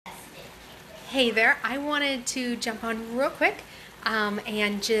Hey there, I wanted to jump on real quick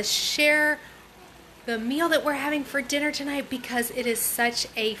and just share the meal that we're having for dinner tonight because it is such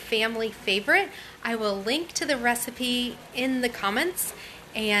a family favorite. I will link to the recipe in the comments,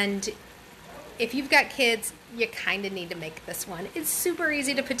 and if you've got kids, you kind of need to make this one. It's super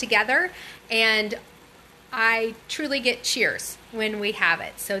easy to put together, and I truly get cheers when we have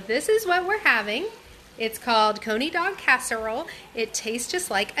it. So this is what we're having. It's called Coney Dog Casserole. It tastes just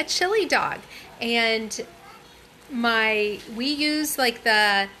like a chili dog. And we use like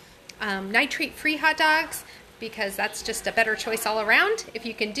the nitrate-free hot dogs because that's just a better choice all around if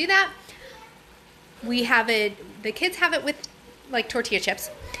you can do that. We have it, the kids have it with like tortilla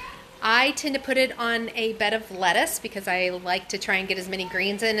chips. I tend to put it on a bed of lettuce because I like to try and get as many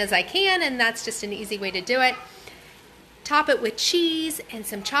greens in as I can, and that's just an easy way to do it. Top it with cheese and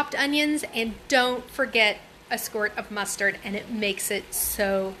some chopped onions, and don't forget a squirt of mustard, and it makes it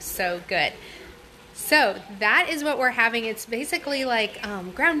so good. So that is what we're having. It's basically like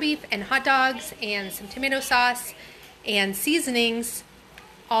ground beef and hot dogs and some tomato sauce and seasonings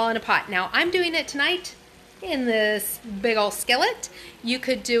all in a pot. Now I'm doing it tonight in this big old skillet. You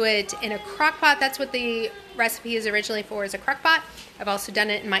could do it in a crock pot. That's what the recipe is originally for, is a crock pot. I've also done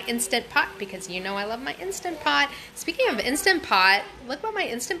it in my Instant Pot because you know I love my Instant Pot. Speaking of Instant Pot, look what my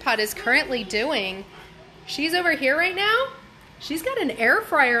Instant Pot is currently doing. She's over here right now. She's got an air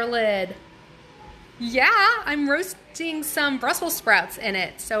fryer lid. Yeah, I'm roasting some Brussels sprouts in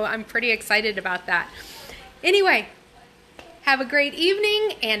it, so I'm pretty excited about that. Anyway, have a great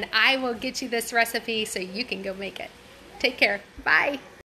evening, and I will get you this recipe so you can go make it. Take care. Bye.